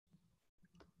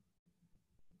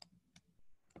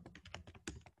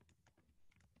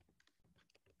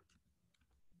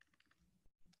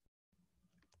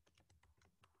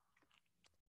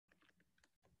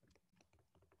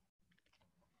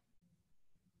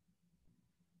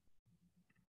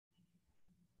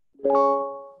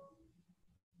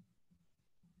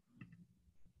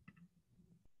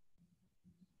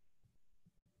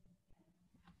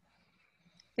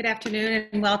Good afternoon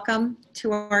and welcome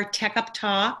to our Tech Up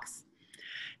Talks.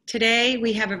 Today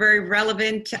we have a very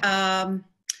relevant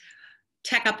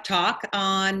Tech Up Talk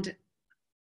on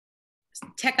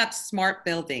Tech Up Smart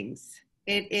Buildings.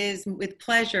 It is with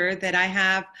pleasure that I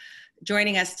have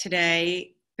joining us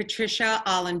today Patricia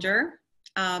OLINGER.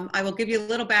 I will give you a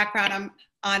little background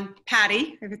on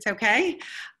Patty, if it's okay.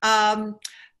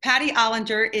 Patty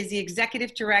OLINGER is the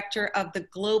Executive Director of the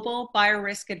Global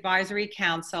Biorisk Advisory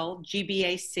Council,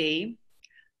 GBAC,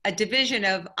 a division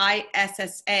of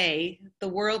ISSA, the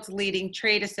world's leading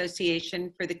trade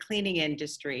association for the cleaning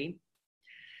industry.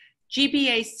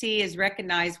 GBAC is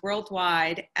recognized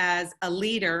worldwide as a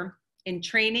leader in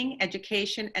training,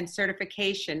 education, and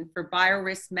certification for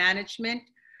biorisk management,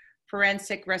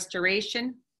 forensic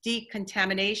restoration,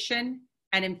 decontamination,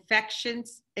 and infection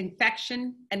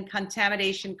and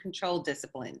contamination control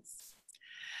disciplines.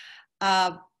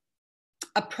 A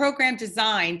program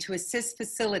designed to assist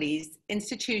facilities,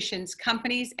 institutions,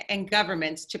 companies, and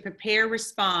governments to prepare,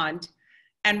 respond,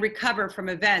 and recover from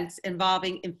events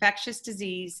involving infectious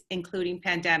disease, including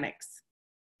pandemics.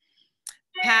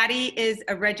 Patty is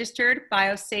a registered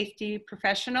biosafety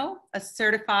professional, a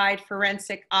certified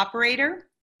forensic operator,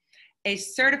 a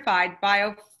certified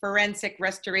bioforensic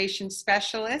restoration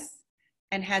specialist,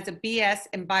 and has a BS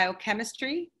in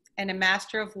biochemistry and a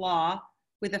Master of Law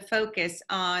with a focus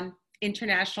on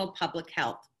international public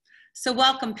health. So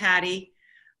welcome, Patty.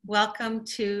 Welcome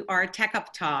to our Tech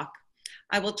Up Talk.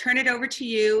 I will turn it over to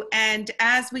you, and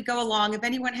as we go along, if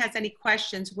anyone has any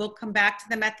questions, we'll come back to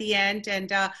them at the end,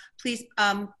 and please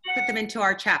put them into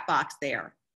our chat box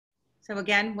there. So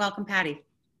again, welcome, Patty.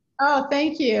 Oh,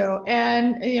 thank you.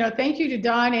 And, thank you to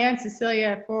Dawn and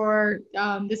Cecilia for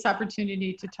this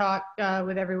opportunity to talk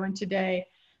with everyone today.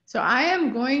 So I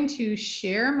am going to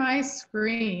share my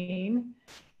screen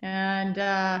and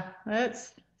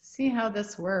let's see how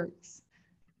this works.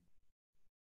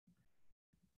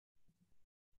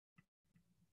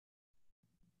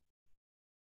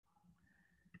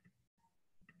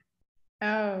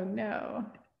 Oh, no.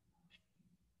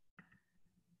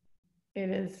 It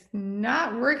is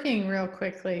not working real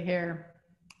quickly here.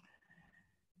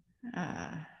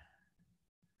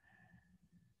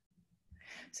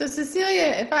 So Cecilia,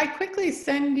 if I quickly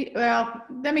send you, well,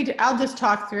 I'll just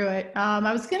talk through it.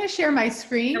 I was going to share my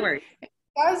screen. No worries. It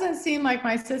doesn't seem like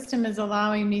my system is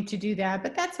allowing me to do that,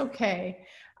 but that's okay.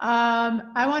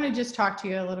 I want to just talk to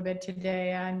you a little bit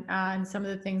today on some of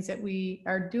the things that we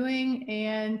are doing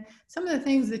and some of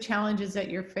the challenges that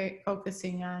you're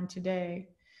focusing on today.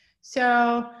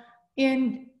 So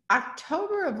in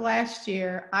October of last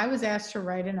year, I was asked to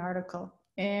write an article,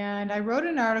 and I wrote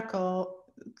an article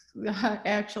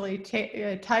actually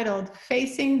titled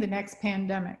Facing the Next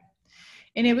Pandemic.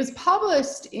 And it was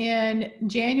published in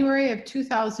January of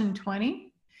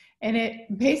 2020. And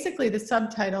it basically, the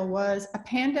subtitle was, "A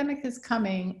Pandemic is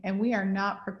Coming and We Are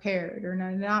Not Prepared or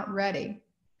Not Ready."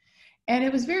 And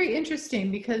it was very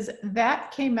interesting because that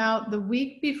came out the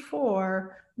week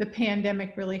before the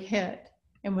pandemic really hit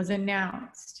and was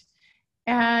announced.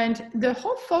 And the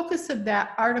whole focus of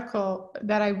that article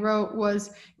that I wrote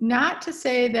was not to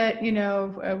say that,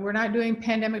 we're not doing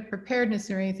pandemic preparedness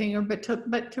or anything, but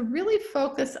to really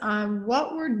focus on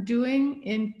what we're doing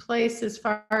in place as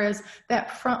far as that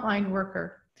frontline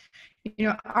worker.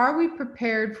 Are we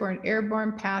prepared for an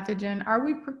airborne pathogen? Are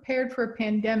we prepared for a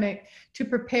pandemic to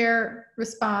prepare,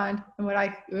 respond, and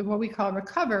what we call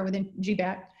recover within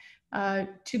GBAC,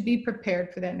 to be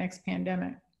prepared for that next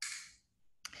pandemic?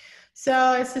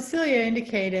 So as Cecilia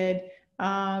indicated,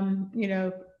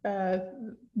 GBAC,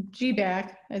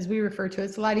 as we refer to it,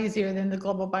 it's a lot easier than the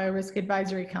Global Biorisk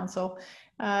Advisory Council,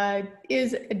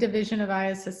 is a division of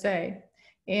ISSA.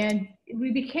 And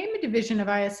we became a division of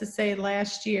ISSA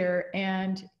last year,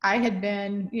 and I had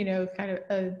been, kind of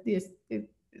the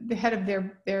head of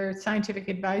their scientific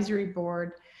advisory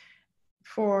board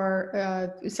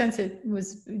since it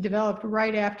was developed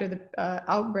right after the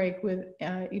outbreak with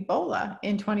Ebola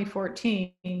in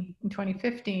 2014 and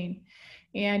 2015.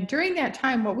 And during that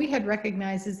time, what we had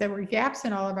recognized is there were gaps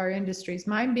in all of our industries,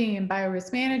 mine being in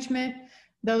biorisk management,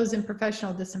 those in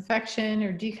professional disinfection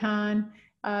or decon,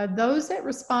 those that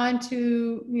respond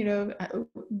to,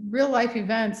 real life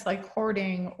events like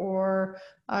hoarding or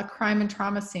crime and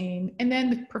trauma scene, and then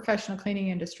the professional cleaning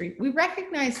industry. We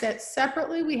recognized that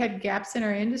separately we had gaps in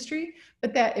our industry,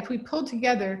 but that if we pulled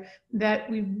together, that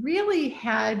we really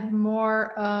had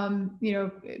more,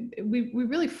 we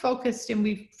really focused and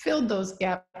we filled those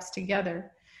gaps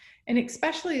together. and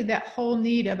especially that whole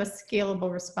need of a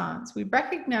scalable response. We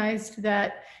recognized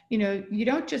that, you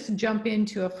don't just jump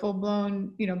into a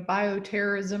full-blown,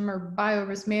 bioterrorism or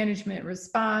biorisk management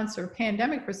response or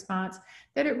pandemic response,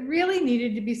 that it really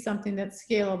needed to be something that's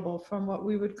scalable from what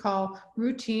we would call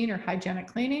routine or hygienic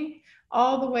cleaning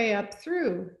all the way up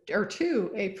through or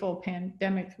to a full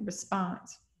pandemic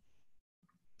response.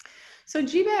 So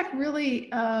GBAC really,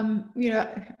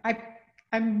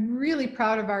 I'm really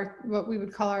proud of what we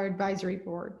would call our advisory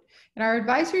board. And our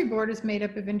advisory board is made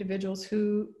up of individuals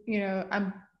who,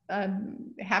 I'm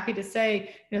happy to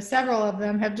say, several of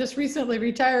them have just recently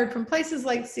retired from places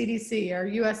like CDC, our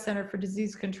US Center for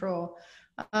Disease Control,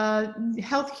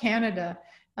 Health Canada.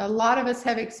 A lot of us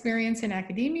have experience in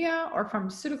academia or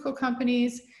pharmaceutical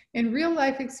companies, in real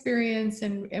life experience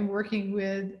and working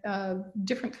with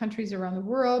different countries around the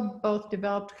world, both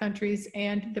developed countries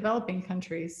and developing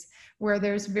countries where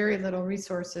there's very little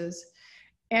resources.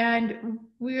 And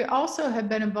we also have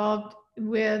been involved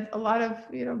with a lot of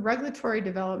regulatory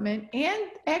development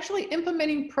and actually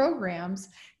implementing programs,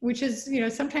 which is,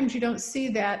 sometimes you don't see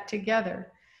that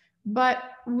together. But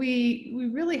we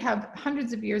really have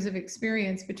hundreds of years of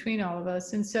experience between all of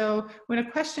us. And so when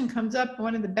a question comes up,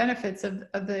 one of the benefits of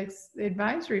the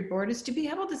advisory board is to be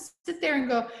able to sit there and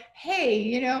go,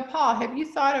 hey, Paul, have you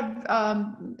thought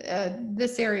of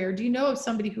this area? Or do you know of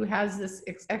somebody who has this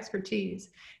expertise?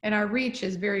 And our reach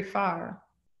is very far.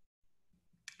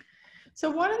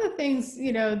 So one of the things,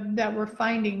 that we're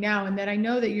finding now, and that I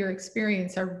know that your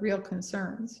experience are real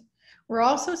concerns, we're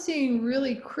also seeing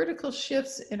really critical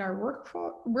shifts in our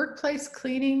workplace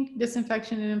cleaning,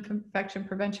 disinfection, and infection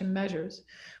prevention measures.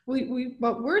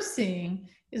 What we're seeing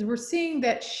is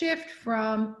that shift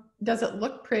from, does it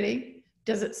look pretty?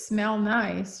 Does it smell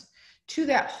nice? To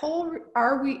that whole,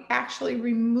 are we actually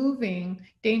removing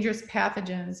dangerous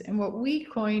pathogens? And what we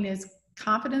coin is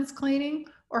confidence cleaning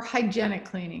or hygienic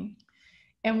cleaning.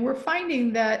 And we're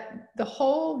finding that the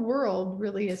whole world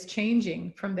really is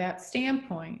changing from that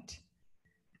standpoint.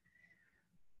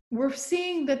 We're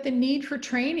seeing that the need for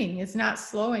training is not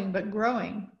slowing, but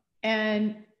growing.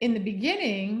 And in the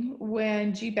beginning,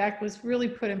 when GBAC was really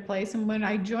put in place, and when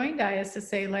I joined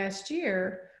ISSA last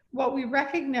year, what we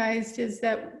recognized is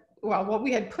that, what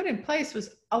we had put in place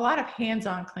was a lot of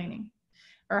hands-on cleaning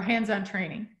or hands-on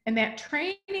training. And that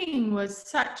training was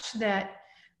such that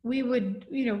we would,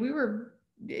 we were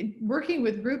working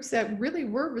with groups that really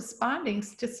were responding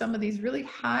to some of these really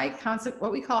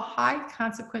what we call high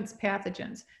consequence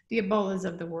pathogens, the Ebolas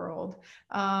of the world,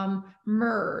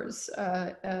 MERS,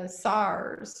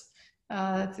 SARS,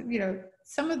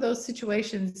 some of those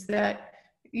situations that,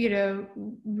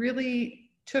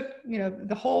 really took,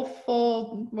 the whole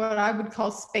full, what I would call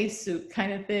spacesuit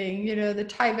kind of thing, the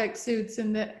Tyvek suits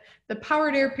and the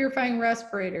powered air purifying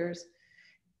respirators.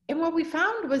 And what we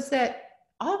found was that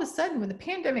all of a sudden, when the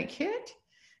pandemic hit,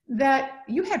 that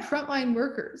you had frontline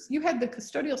workers, you had the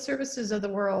custodial services of the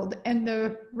world and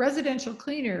the residential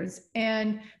cleaners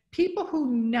and people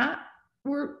who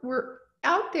were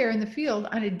out there in the field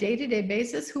on a day-to-day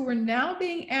basis who were now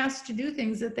being asked to do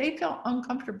things that they felt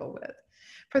uncomfortable with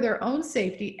for their own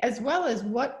safety, as well as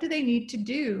what do they need to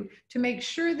do to make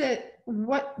sure that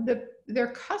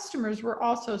their customers were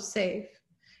also safe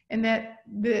and that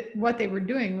what they were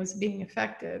doing was being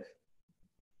effective.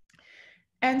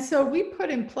 And so we put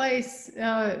in place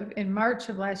in March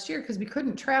of last year, because we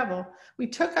couldn't travel, we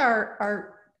took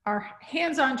our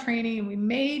hands-on training and we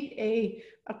made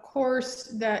a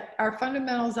course, that our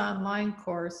fundamentals online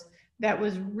course, that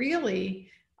was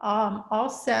really all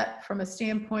set from a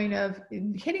standpoint of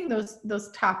hitting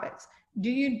those topics.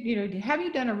 Have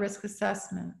you done a risk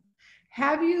assessment?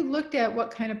 Have you looked at what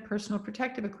kind of personal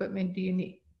protective equipment do you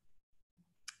need?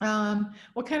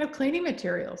 What kind of cleaning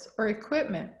materials or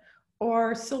equipment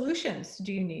or solutions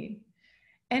do you need?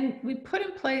 And we put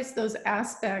in place those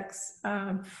aspects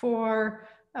for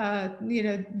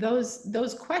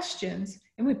those questions,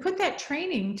 and we put that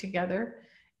training together.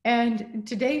 And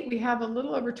to date, we have a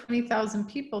little over 20,000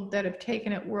 people that have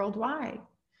taken it worldwide.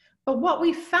 But what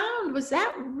we found was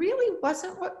that really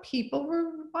wasn't what people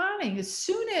were wanting. As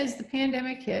soon as the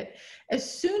pandemic hit,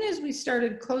 as soon as we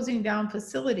started closing down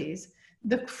facilities,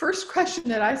 the first question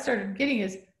that I started getting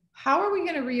is, how are we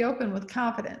going to reopen with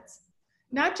confidence?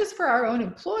 Not just for our own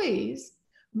employees,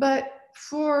 but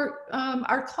for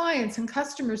our clients and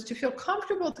customers to feel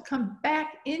comfortable to come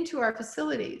back into our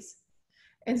facilities.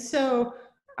 And so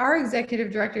our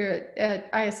executive director at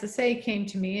ISSA came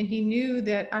to me, and he knew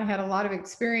that I had a lot of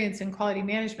experience in quality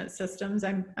management systems.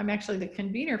 I'm actually the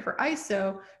convener for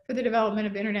ISO, for the development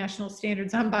of international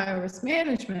standards on biorisk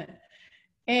management.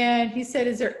 And he said,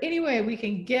 is there any way we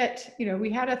can get, we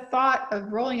had a thought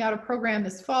of rolling out a program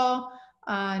this fall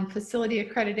on facility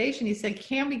accreditation. He said,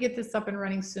 can we get this up and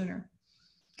running sooner?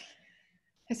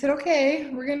 I said, okay,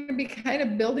 we're going to be kind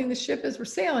of building the ship as we're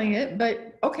sailing it,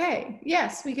 but okay,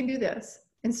 yes, we can do this.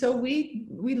 And so we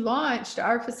launched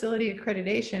our facility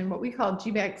accreditation, what we call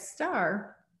GBAC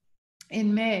Star,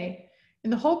 in May.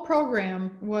 And the whole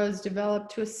program was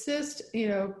developed to assist,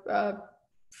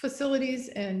 facilities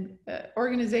and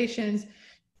organizations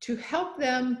to help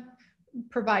them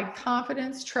provide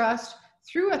confidence, trust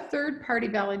through a third-party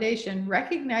validation,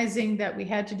 recognizing that we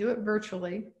had to do it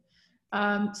virtually,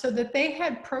 so that they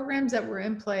had programs that were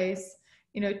in place,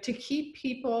 to keep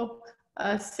people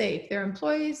safe, their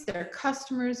employees, their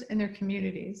customers, and their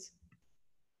communities.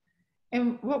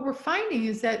 And what we're finding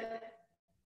is that,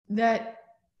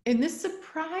 and this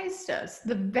surprised us,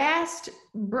 the vast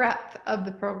breadth of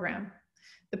the program.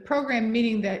 The program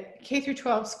meaning that K through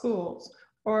 12 schools,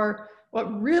 or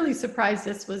what really surprised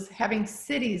us was having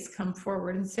cities come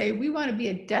forward and say, we want to be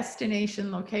a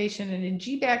destination location in a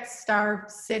GBAC Star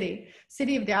city.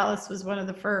 City of Dallas was one of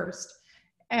the first.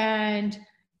 And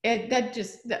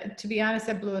to be honest,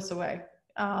 that blew us away.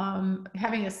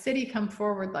 Having a city come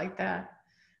forward like that.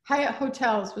 Hyatt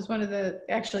Hotels was one of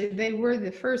actually, they were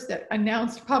the first that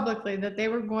announced publicly that they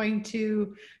were going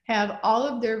to have all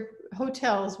of their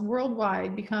hotels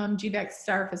worldwide become GBAC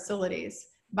Star facilities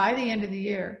by the end of the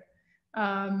year.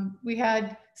 We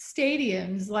had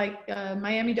stadiums like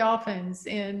Miami Dolphins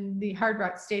in the Hard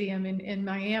Rock Stadium in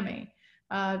Miami,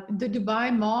 the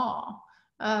Dubai Mall,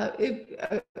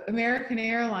 American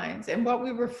Airlines. And what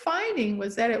we were finding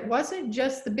was that it wasn't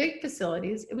just the big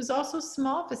facilities, it was also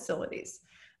small facilities.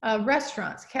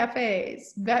 Restaurants,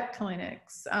 cafes, vet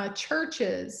clinics,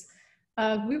 churches.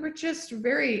 We were just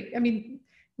very,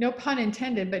 no pun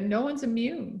intended, but no one's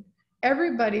immune.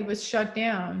 Everybody was shut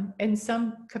down in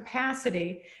some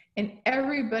capacity, and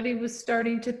everybody was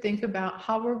starting to think about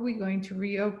how are we going to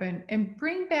reopen and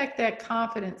bring back that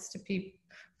confidence to people,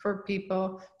 for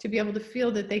people to be able to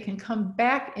feel that they can come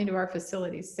back into our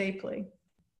facilities safely.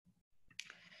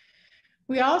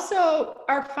 We also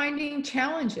are finding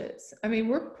challenges.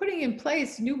 We're putting in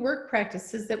place new work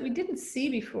practices that we didn't see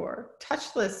before.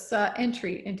 Touchless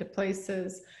entry into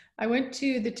places. I went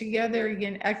to the Together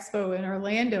Again Expo in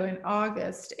Orlando in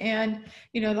August, and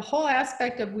the whole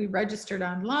aspect of we registered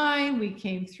online, we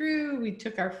came through, we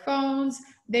took our phones,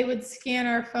 they would scan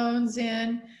our phones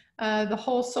in, the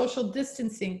whole social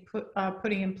distancing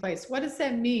putting in place. What does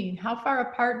that mean? How far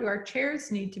apart do our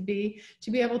chairs need to be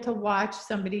able to watch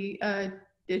somebody,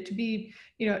 to be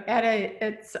at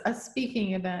a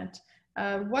speaking event?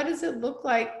 What does it look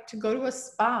like to go to a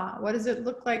spa? What does it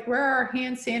look like? Where our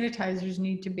hand sanitizers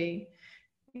need to be?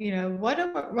 What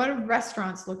do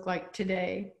restaurants look like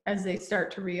today as they start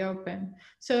to reopen?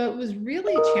 So it was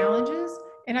really challenges.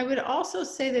 And I would also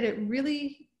say that it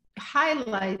really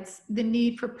highlights the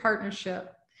need for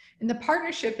partnership. And the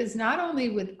partnership is not only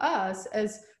with us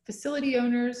as facility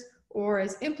owners or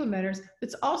as implementers, but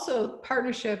it's also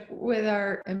partnership with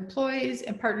our employees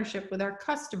and partnership with our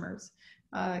customers.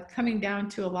 Coming down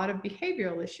to a lot of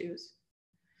behavioral issues.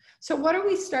 So what are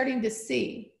we starting to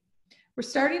see? We're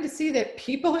starting to see that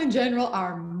people in general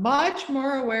are much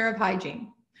more aware of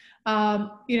hygiene.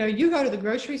 You go to the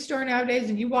grocery store nowadays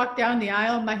and you walk down the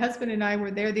aisle. My husband and I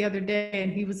were there the other day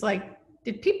and he was like,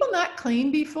 did people not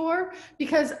clean before?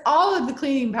 Because all of the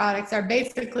cleaning products are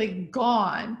basically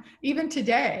gone, even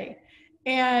today.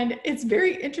 And it's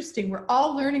very interesting. We're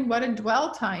all learning what a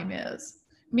dwell time is.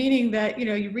 Meaning that,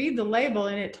 you read the label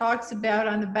and it talks about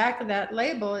on the back of that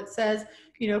label, it says,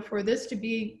 for this to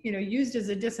be, used as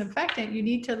a disinfectant, you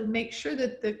need to make sure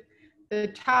that the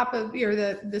top of, or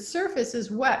the surface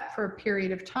is wet for a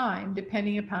period of time,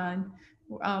 depending upon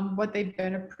what they've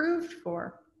been approved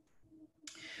for.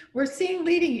 We're seeing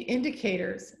leading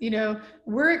indicators.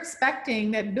 We're expecting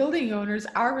that building owners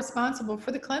are responsible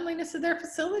for the cleanliness of their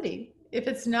facility. If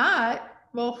it's not,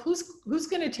 well, who's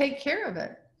going to take care of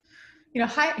it?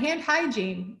 Hand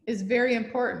hygiene is very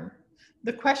important.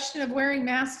 The question of wearing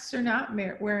masks or not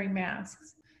wearing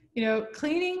masks.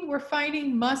 Cleaning, we're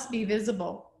finding, must be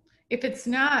visible. If it's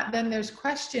not, then there's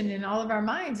question in all of our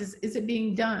minds, is it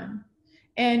being done?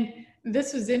 And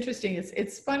this was interesting.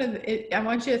 It's fun. I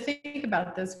want you to think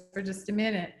about this for just a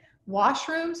minute.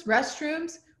 Washrooms,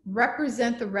 restrooms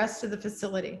represent the rest of the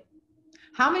facility.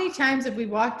 How many times have we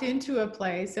walked into a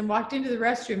place and walked into the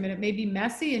restroom and it may be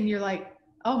messy and you're like,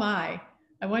 oh my,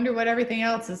 I wonder what everything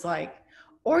else is like.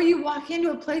 Or you walk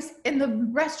into a place and the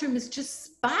restroom is just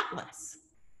spotless.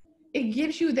 it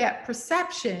gives you that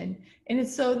perception. And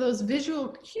so those visual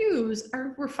cues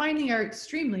we're finding are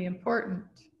extremely important.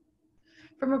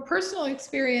 From a personal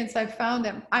experience, I've found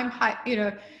that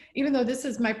even though this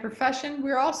is my profession,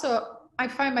 I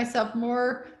find myself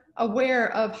more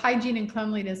aware of hygiene and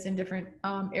cleanliness in different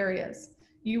areas.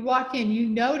 You walk in, you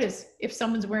notice if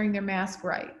someone's wearing their mask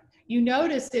right. You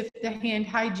notice if the hand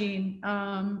hygiene,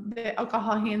 the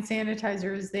alcohol hand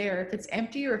sanitizer is there, if it's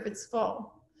empty or if it's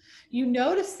full. You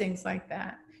notice things like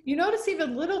that. You notice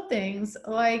even little things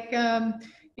like, I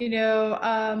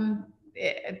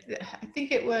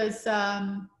think it was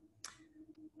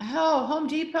Home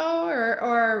Depot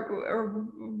or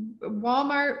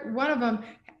Walmart, one of them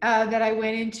that I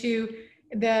went into.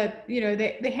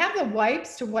 They have the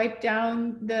wipes to wipe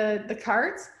down the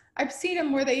carts. I've seen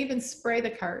them where they even spray the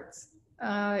carts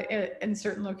in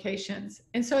certain locations.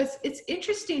 And so it's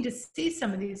interesting to see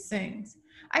some of these things.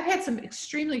 I've had some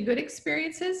extremely good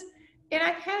experiences, and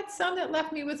I've had some that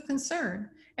left me with concern.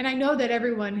 And I know that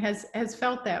everyone has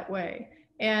felt that way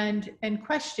and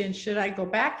questioned, should I go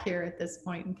back here at this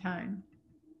point in time?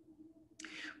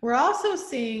 We're also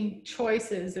seeing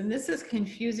choices, and this is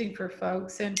confusing for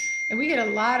folks. And we get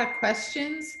a lot of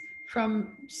questions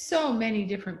from so many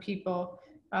different people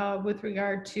with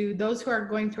regard to those who are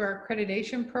going through our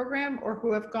accreditation program or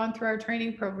who have gone through our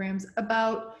training programs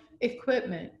about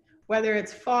equipment, whether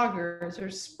it's foggers or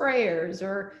sprayers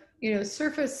or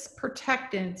surface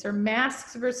protectants or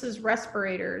masks versus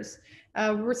respirators.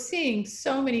 We're seeing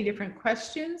so many different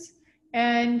questions,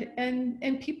 and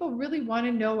people really want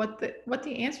to know what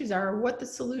the answers are or what the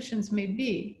solutions may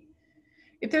be.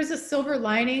 If there's a silver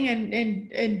lining,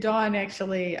 and Dawn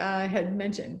actually had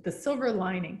mentioned the silver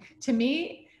lining. To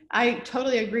me, I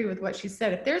totally agree with what she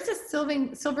said. If there's a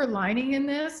silver lining in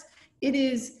this, it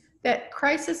is that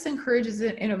crisis encourages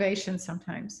innovation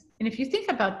sometimes. And if you think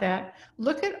about that,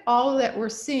 look at all that we're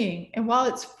seeing. And while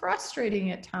it's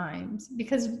frustrating at times,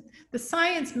 because the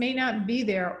science may not be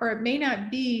there, or it may not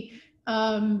be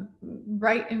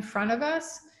right in front of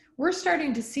us, we're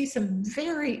starting to see some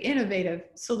very innovative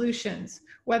solutions,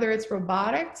 whether it's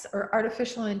robotics or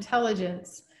artificial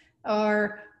intelligence,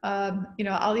 or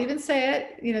I'll even say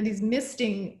it, these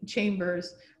misting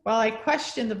chambers. While I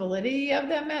question the validity of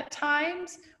them at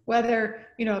times, whether,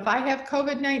 if I have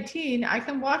COVID-19, I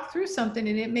can walk through something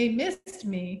and it may mist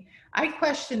me. I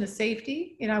question the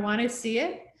safety, I want to see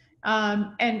it.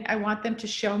 And I want them to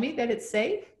show me that it's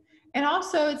safe. And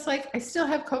also it's like, I still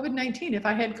have COVID-19 if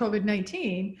I had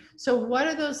COVID-19. So what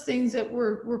are those things that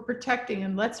we're protecting?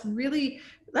 And let's really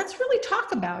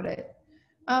talk about it.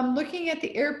 Looking at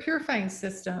the air purifying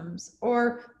systems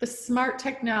or the smart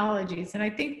technologies. And I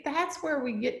think that's where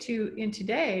we get to in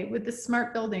today with the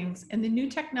smart buildings and the new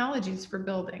technologies for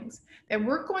buildings, that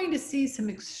we're going to see some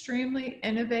extremely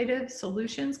innovative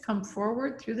solutions come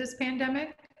forward through this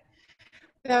pandemic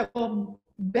that will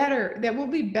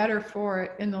be better for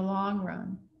it in the long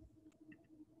run.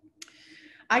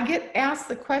 I get asked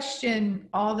the question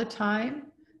all the time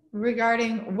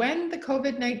regarding when the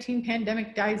COVID-19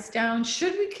 pandemic dies down,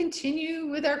 should we continue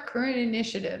with our current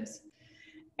initiatives?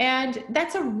 And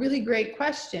that's a really great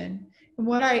question. And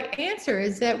what I answer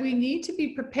is that we need to be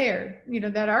prepared.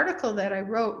 That article that I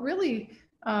wrote really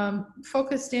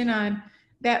focused in on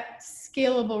that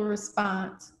scalable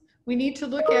response. We need to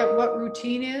look at what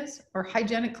routine is, or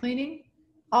hygienic cleaning,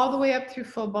 all the way up through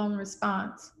full-blown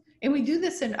response. And we do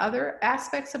this in other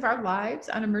aspects of our lives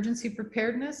on emergency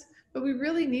preparedness, but we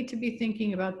really need to be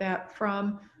thinking about that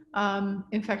from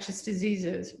infectious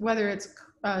diseases, whether it's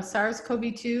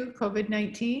SARS-CoV-2,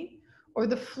 COVID-19, or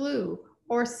the flu,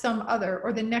 or some other,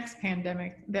 or the next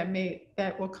pandemic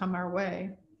that will come our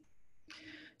way.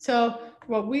 So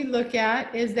what we look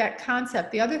at is that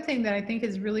concept. The other thing that I think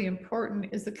is really important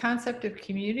is the concept of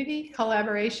community,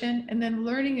 collaboration, and then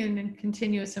learning and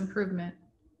continuous improvement.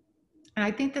 And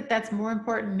I think that that's more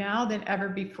important now than ever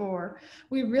before.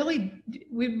 We really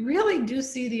do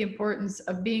see the importance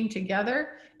of being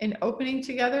together and opening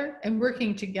together and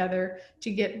working together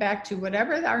to get back to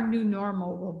whatever our new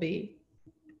normal will be.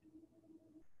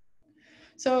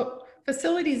 So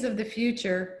facilities of the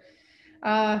future.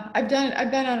 I've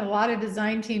been on a lot of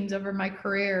design teams over my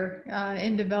career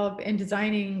in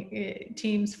designing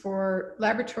teams for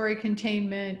laboratory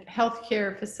containment,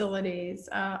 healthcare facilities,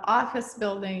 office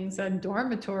buildings, and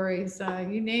dormitories,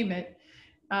 you name it.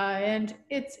 And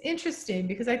it's interesting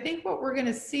because I think what we're going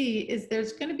to see is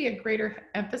there's going to be a greater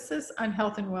emphasis on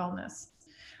health and wellness.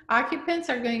 Occupants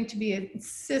are going to be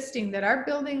insisting that our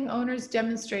building owners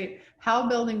demonstrate how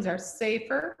buildings are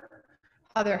safer,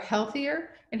 how they're healthier,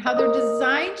 and how they're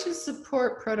designed to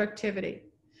support productivity.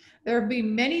 There'll be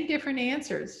many different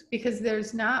answers because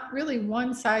there's not really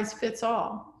one size fits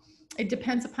all. It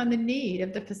depends upon the need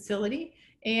of the facility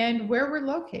and where we're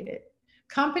located.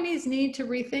 Companies need to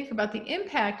rethink about the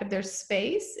impact of their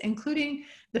space, including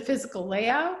the physical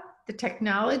layout, the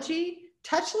technology,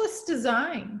 touchless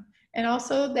design, and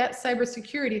also that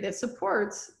cybersecurity that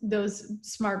supports those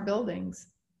smart buildings.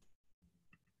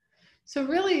 So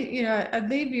really, you know, I'd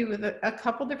leave you with a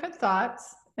couple different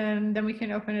thoughts, and then we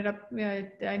can open it up.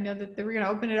 I know that we're going to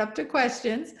open it up to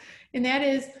questions, and that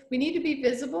is, we need to be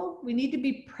visible, we need to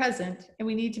be present, and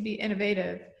we need to be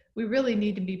innovative. We really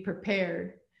need to be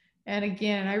prepared. And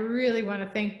again, I really want to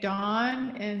thank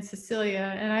Dawn and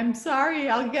Cecilia, and I'm sorry,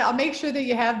 I'll make sure that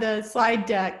you have the slide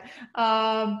deck,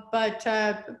 but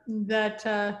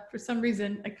for some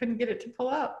reason I couldn't get it to pull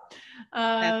up.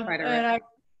 That's right, and I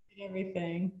did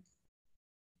everything.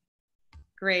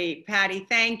 Great, Patty,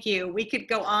 thank you. We could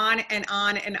go on and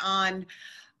on and on.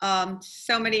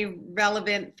 So many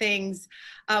relevant things.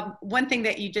 One thing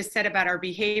that you just said about our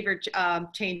behavior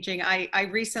changing, I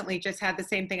recently just had the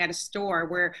same thing at a store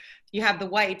where you have the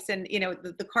wipes and, you know,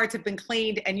 the carts have been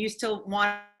cleaned and you still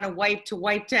want a wipe to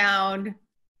wipe down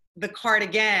the cart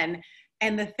again.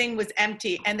 And the thing was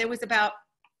empty. And there was about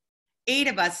 8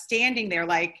 of us standing there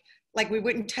like we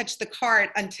wouldn't touch the cart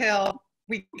until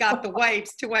we got the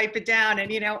wipes to wipe it down.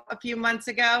 And, you know, a few months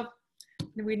ago,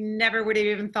 we never would have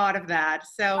even thought of that.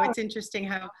 So it's interesting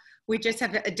how we just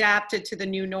have adapted to the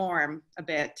new norm a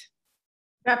bit.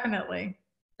 Definitely.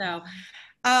 So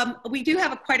we do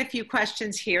have quite a few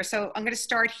questions here. So I'm going to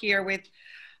start here with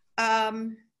a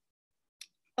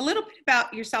little bit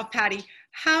about yourself, Patty,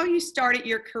 how you started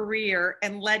your career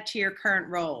and led to your current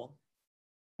role.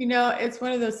 You know, it's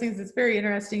one of those things that's very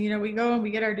interesting. You know, we go and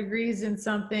we get our degrees in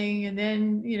something, and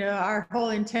then, you know, our whole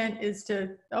intent is to,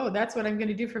 oh, that's what I'm going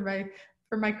to do for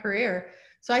my career.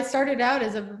 So I started out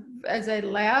as a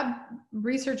lab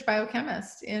research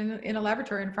biochemist in a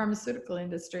laboratory in the pharmaceutical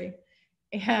industry.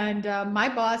 And my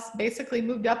boss basically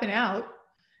moved up and out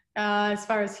as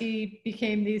far as he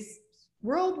became this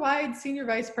worldwide senior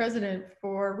vice president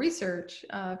for research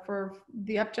for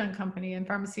the Upjohn company and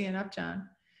pharmacy in Upjohn.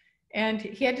 And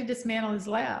he had to dismantle his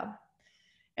lab.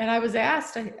 And I was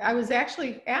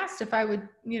actually asked if I would,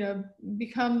 you know,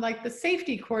 become like the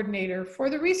safety coordinator for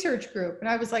the research group. And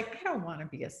I was like, I don't want to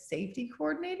be a safety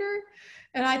coordinator.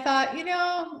 And I thought, you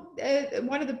know,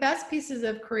 one of the best pieces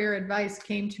of career advice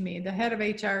came to me. The head of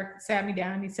HR sat me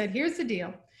down and he said, here's the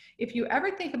deal. If you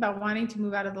ever think about wanting to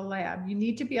move out of the lab, you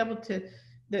need to be able to,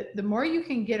 the more you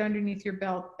can get underneath your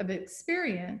belt of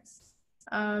experience,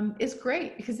 is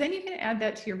great, because then you can add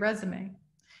that to your resume.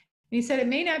 And he said, it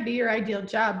may not be your ideal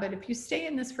job, but if you stay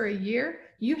in this for a year,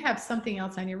 you have something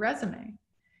else on your resume.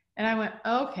 And I went,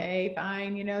 okay,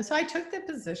 fine. You know, so I took the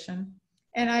position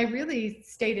and I really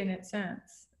stayed in it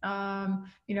since.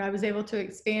 You know, I was able to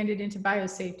expand it into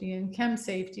biosafety and chem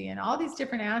safety and all these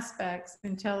different aspects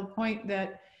until the point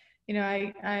that, you know,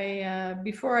 I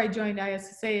before I joined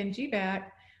ISSA and GBAC,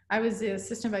 I was the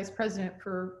assistant vice president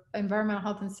for environmental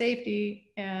health and safety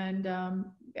and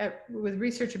with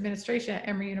research administration at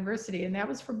Emory University. And that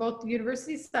was for both the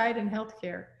university side and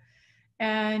healthcare.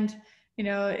 And, you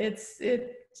know, it's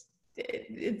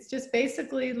just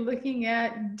basically looking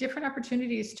at different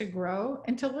opportunities to grow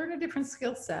and to learn a different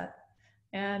skill set.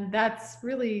 And that's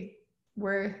really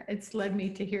where it's led me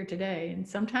to here today. And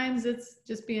sometimes it's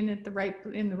just being in the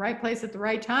right place at the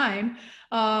right time.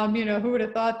 You know, who would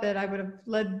have thought that I would have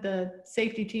led the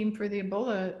safety team for the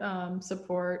Ebola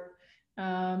support?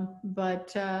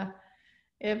 But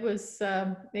it was,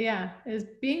 yeah, is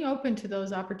being open to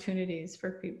those opportunities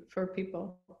for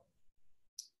people.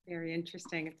 Very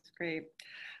interesting. It's great.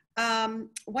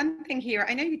 One thing here,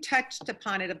 I know you touched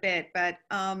upon it a bit, but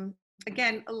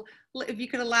again, if you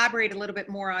could elaborate a little bit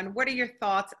more on what are your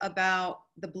thoughts about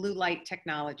the blue light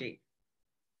technology?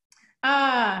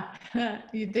 The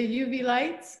UV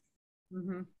lights?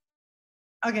 Mm-hmm.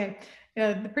 Okay,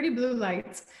 the pretty blue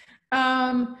lights.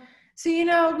 So, you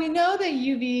know, we know that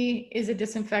UV is a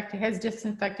disinfectant, has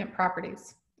disinfectant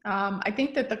properties. I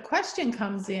think that the question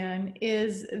comes in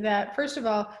is that, first of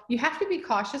all, you have to be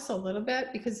cautious a little bit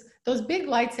because those big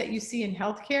lights that you see in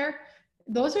healthcare,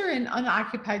 those are in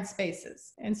unoccupied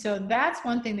spaces. And so that's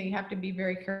one thing that you have to be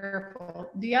very careful.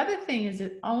 The other thing is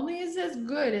it only is as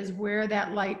good as where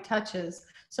that light touches.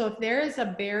 So if there is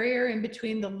a barrier in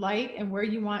between the light and where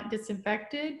you want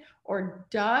disinfected, or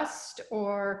dust,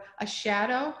 or a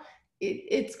shadow,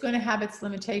 it's going to have its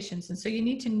limitations. And so you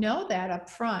need to know that up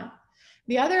front.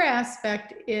 The other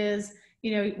aspect is,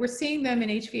 you know, we're seeing them in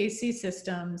HVAC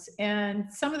systems.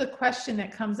 And some of the question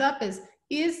that comes up is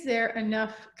is there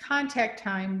enough contact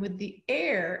time with the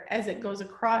air as it goes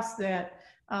across that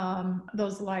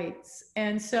those lights?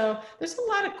 And so there's a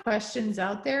lot of questions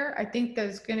out there. I think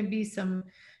there's going to be some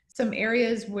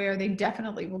areas where they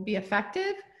definitely will be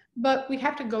effective, but we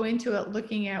have to go into it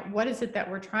looking at what is it that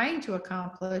we're trying to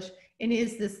accomplish, and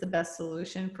is this the best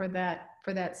solution for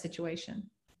that situation?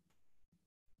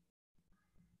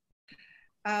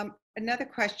 Another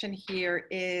question here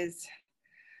is,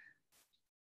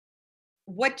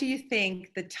 what do you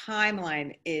think the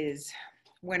timeline is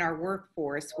when our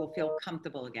workforce will feel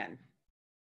comfortable again?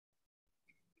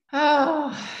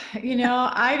 Oh,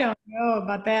 I don't know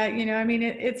about that. I mean,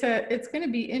 it's going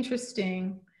to be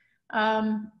interesting.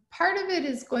 Part of it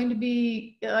is going to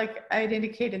be, like I had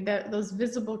indicated, that those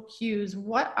visible cues.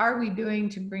 What are we doing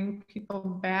to bring people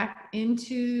back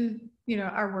into,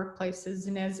 our workplaces?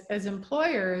 And as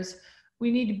employers,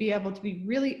 we need to be able to be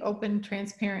really open,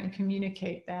 transparent, and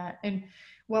communicate that. And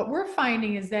what we're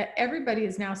finding is that everybody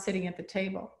is now sitting at the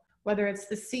table, whether it's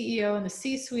the CEO and the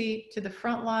C-suite to the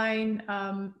frontline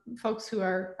folks who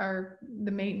are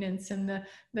the maintenance and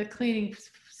the cleaning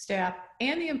staff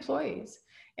and the employees.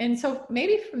 And so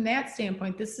maybe from that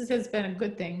standpoint, this has been a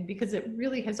good thing, because it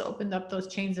really has opened up those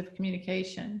chains of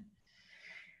communication.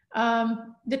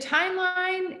 The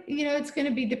timeline, it's going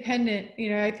to be dependent.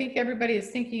 I think everybody is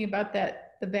thinking about the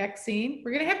vaccine.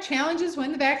 We're going to have challenges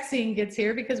when the vaccine gets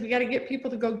here, because we got to get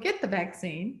people to go get the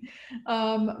vaccine.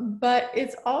 But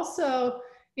it's also,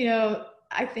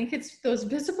 I think it's those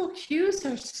visible cues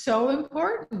are so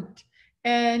important,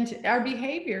 and our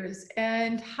behaviors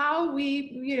and how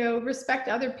we, respect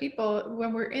other people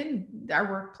when we're in our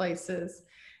workplaces.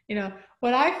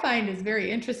 What I find is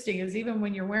very interesting is, even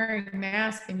when you're wearing a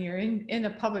mask and you're in a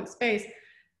public space,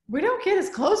 we don't get as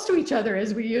close to each other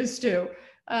as we used to.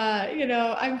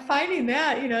 I'm finding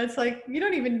that, it's like, you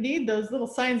don't even need those little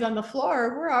signs on the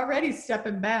floor. We're already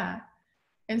stepping back.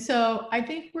 And so I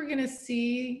think we're going to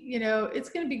see, it's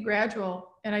going to be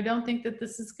gradual. And I don't think that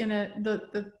this is going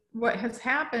to, what has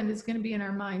happened is going to be in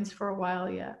our minds for a while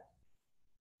yet.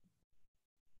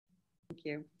 Thank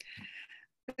you.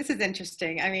 This is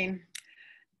interesting. I mean,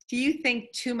 do you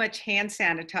think too much hand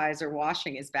sanitizer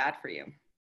washing is bad for you?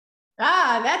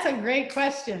 That's a great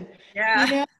question.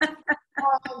 Yeah.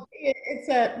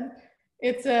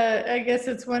 I guess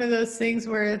it's one of those things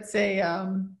where it's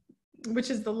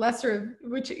which is the lesser of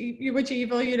which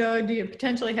evil, do you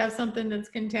potentially have something that's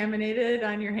contaminated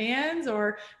on your hands,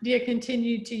 or do you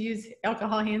continue to use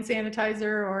alcohol hand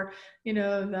sanitizer, or, the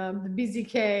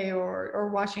BZK, or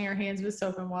washing your hands with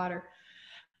soap and water?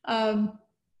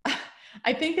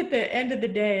 I think at the end of the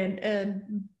day,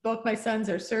 and both my sons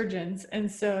are surgeons, and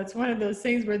so it's one of those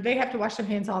things where they have to wash their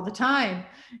hands all the time.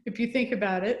 If you think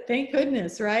about it, thank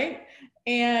goodness, right?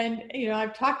 And,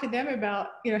 I've talked to them about,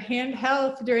 hand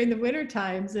health during the winter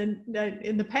times and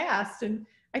in the past. And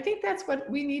I think that's what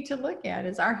we need to look at,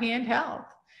 is our hand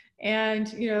health.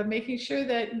 And, making sure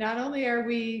that not only are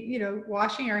we,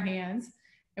 washing our hands,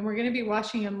 and we're going to be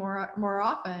washing them more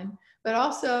often, but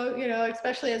also,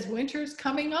 especially as winter's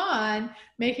coming on,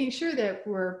 making sure that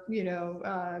we're,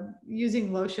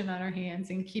 using lotion on our hands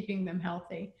and keeping them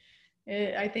healthy.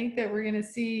 I think that we're going to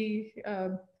see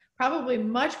probably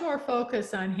much more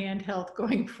focus on hand health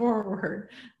going forward,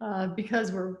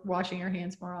 because we're washing our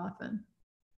hands more often.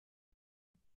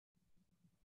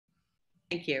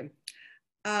 Thank you.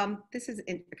 This is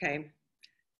okay.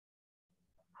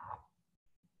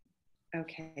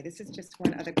 Okay, this is just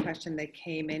one other question that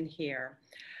came in here.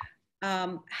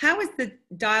 How is the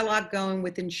dialogue going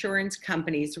with insurance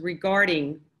companies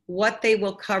regarding what they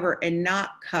will cover and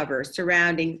not cover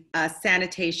surrounding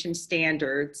sanitation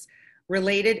standards,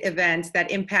 related events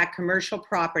that impact commercial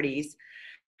properties,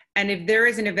 and if there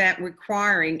is an event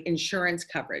requiring insurance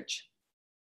coverage?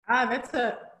 That's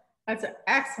an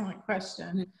excellent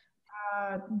question.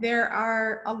 There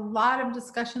are a lot of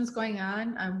discussions going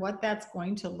on what that's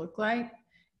going to look like.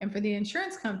 And for the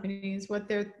insurance companies, what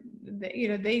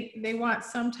they want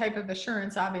some type of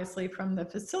assurance, obviously, from the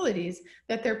facilities,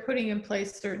 that they're putting in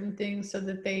place certain things so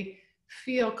that they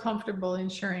feel comfortable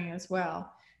insuring as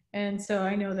well. And so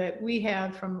I know that we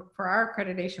have for our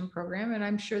accreditation program, and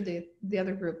I'm sure the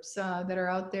other groups that are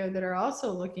out there that are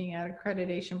also looking at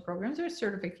accreditation programs or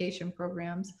certification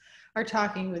programs are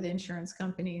talking with insurance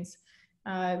companies.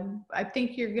 I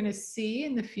think you're going to see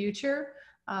in the future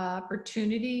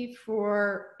opportunity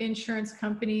for insurance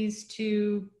companies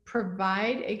to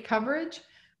provide a coverage,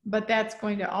 but that's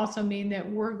going to also mean that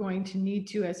we're going to need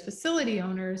to, as facility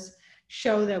owners,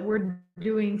 show that we're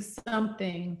doing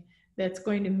something that's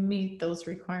going to meet those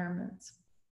requirements.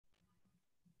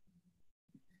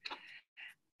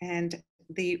 And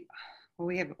well,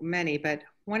 we have many, but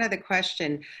one other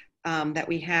question that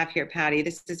we have here, Patty,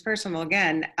 this is personal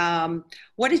again.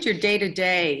 What does your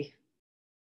day-to-day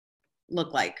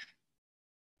look like?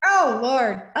 Oh,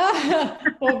 Lord.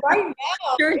 Well, right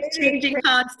now, Sure, it's changing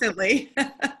constantly.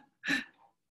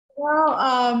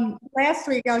 well, last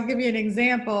week, I'll give you an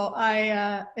example.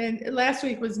 And last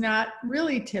week was not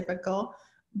really typical,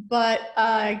 but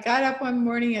I got up one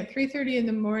morning at 3:30 in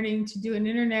the morning to do an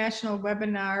international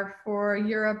webinar for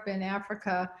Europe and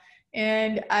Africa.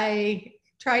 And I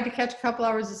tried to catch a couple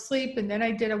hours of sleep, and then I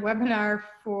did a webinar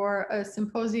for a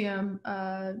symposium,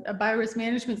 a virus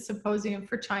management symposium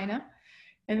for China.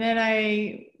 And then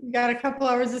I got a couple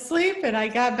hours of sleep, and I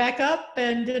got back up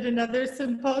and did another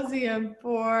symposium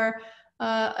for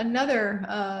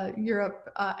another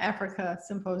Europe Africa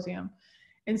symposium.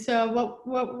 And so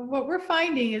what we're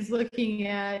finding is looking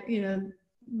at, you know,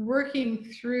 working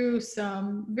through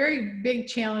some very big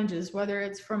challenges, whether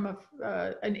it's from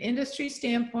an industry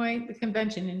standpoint, the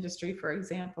convention industry, for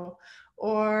example,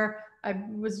 or I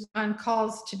was on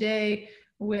calls today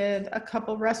with a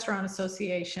couple restaurant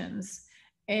associations.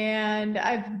 And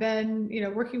I've been, you know,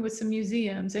 working with some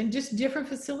museums and just different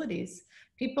facilities.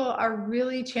 People are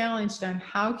really challenged on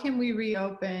how can we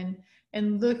reopen,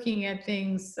 and looking at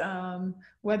things,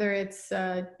 whether it's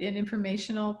an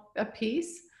informational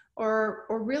piece or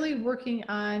really working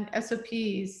on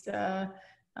SOPs.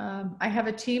 I have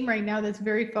a team right now that's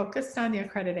very focused on the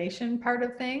accreditation part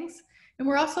of things. And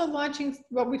we're also launching,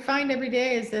 what we find every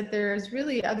day is that there's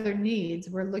really other needs.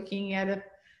 We're looking at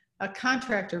a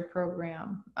contractor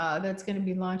program that's going to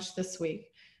be launched this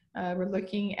week. We're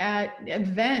looking at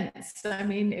events. I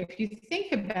mean, if you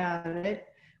think about it,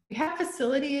 we have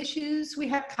facility issues, we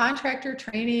have contractor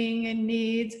training and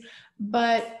needs,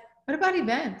 but what about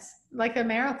events like a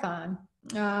marathon?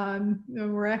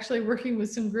 We're actually working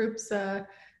with some groups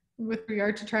with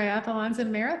regard to triathlons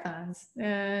and marathons.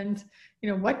 And, you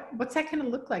know, what's that going to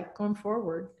look like going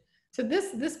forward? So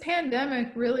this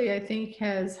pandemic really, I think,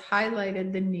 has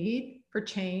highlighted the need for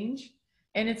change,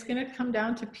 and it's going to come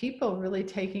down to people really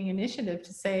taking initiative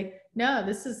to say, no,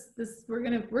 we're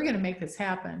going to make this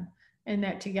happen, and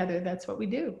that together, that's what we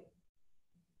do.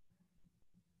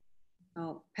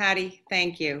 Oh, Patty,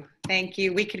 thank you. Thank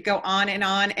you. We could go on,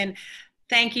 and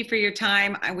thank you for your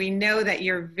time. We know that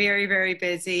you're very, very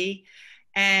busy.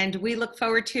 And we look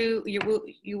forward to,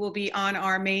 you will be on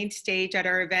our main stage at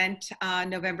our event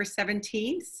November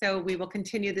 17th. So we will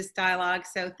continue this dialogue.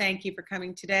 So thank you for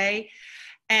coming today.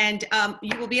 And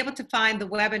you will be able to find the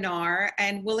webinar,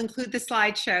 and we'll include the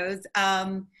slideshows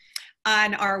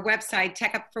on our website,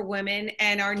 Tech Up for Women,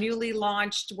 and our newly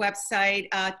launched website,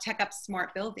 Tech Up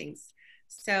Smart Buildings.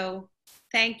 So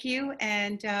thank you,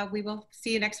 and we will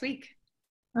see you next week.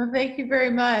 Well, thank you very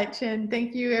much. And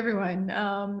thank you, everyone.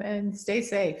 And stay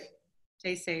safe.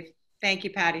 Stay safe. Thank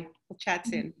you, Patty. We'll chat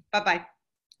soon. Bye-bye.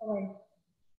 Bye.